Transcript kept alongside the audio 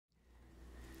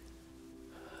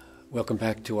Welcome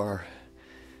back to our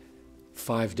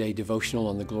 5-day devotional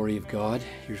on the glory of God.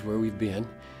 Here's where we've been.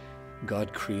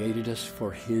 God created us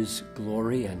for His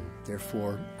glory, and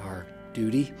therefore our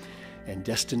duty and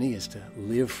destiny is to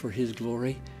live for His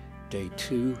glory. Day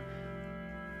 2,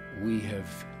 we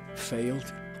have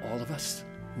failed, all of us,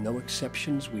 no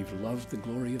exceptions. We've loved the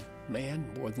glory of man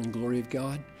more than the glory of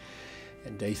God.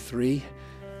 And day 3,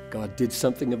 God did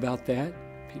something about that.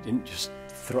 He didn't just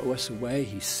throw us away.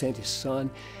 He sent His Son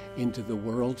into the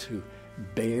world to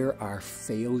bear our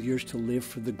failures to live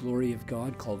for the glory of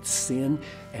God, called sin,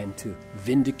 and to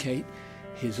vindicate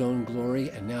His own glory.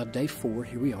 And now day 4,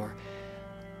 here we are.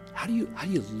 How do you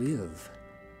live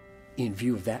in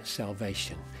view of that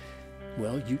salvation?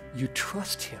 Well, you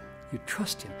trust Him. You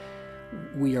trust Him.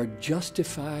 We are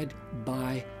justified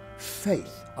by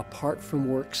faith apart from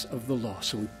works of the law.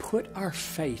 So we put our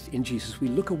faith in Jesus. We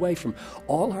look away from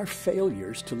all our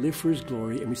failures to live for His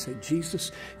glory, and we say,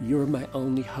 Jesus, You're my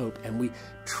only hope, and we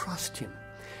trust Him.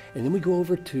 And then we go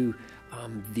over to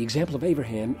the example of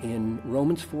Abraham in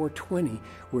Romans 4:20,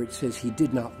 where it says he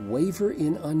did not waver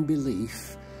in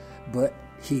unbelief, but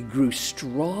he grew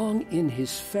strong in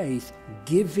his faith,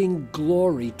 giving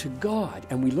glory to God.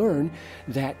 And we learn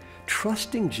that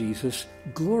trusting Jesus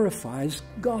glorifies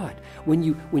God. When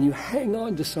you hang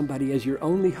on to somebody as your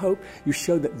only hope, you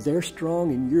show that they're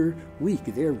strong and you're weak.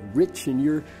 They're rich and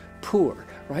you're poor,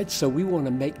 right? So we want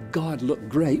to make God look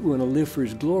great. We want to live for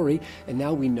His glory. And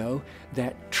now we know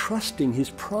that trusting His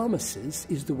promises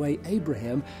is the way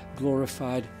Abraham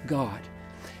glorified God.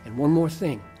 And one more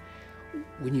thing.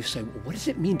 When you say, well, what does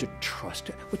it mean to trust?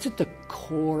 What's at the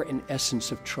core and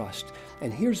essence of trust?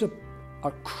 And here's a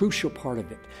crucial part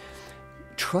of it.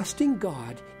 Trusting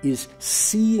God is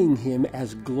seeing Him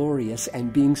as glorious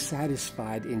and being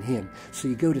satisfied in Him. So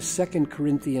you go to 2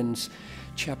 Corinthians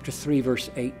chapter 3, verse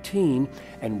 18,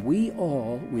 and we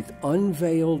all, with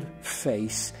unveiled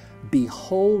face,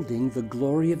 beholding the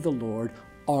glory of the Lord,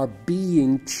 are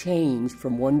being changed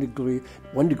from one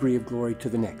degree of glory to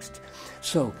the next.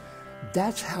 So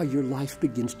that's how your life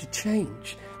begins to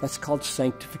change. That's called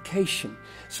sanctification.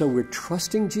 So we're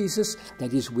trusting Jesus.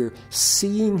 That is, we're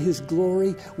seeing His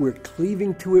glory. We're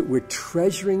cleaving to it. We're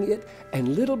treasuring it.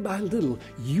 And little by little,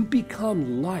 you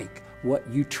become like what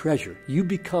you treasure. You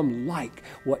become like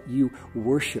what you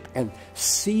worship. And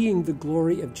seeing the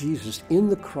glory of Jesus in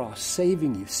the cross,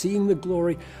 saving you, seeing the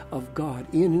glory of God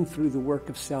in and through the work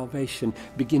of salvation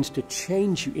begins to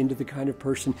change you into the kind of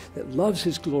person that loves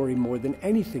His glory more than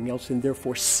anything else, and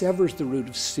therefore severs the root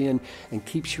of sin and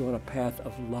keeps you on a path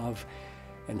of love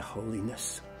and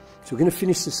holiness. So we're going to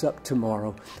finish this up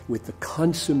tomorrow with the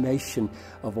consummation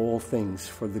of all things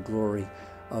for the glory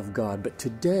of God. But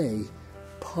today,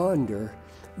 ponder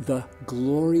the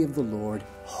glory of the Lord,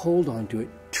 hold on to it,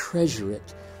 treasure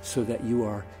it, so that you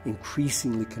are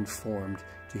increasingly conformed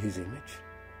to His image.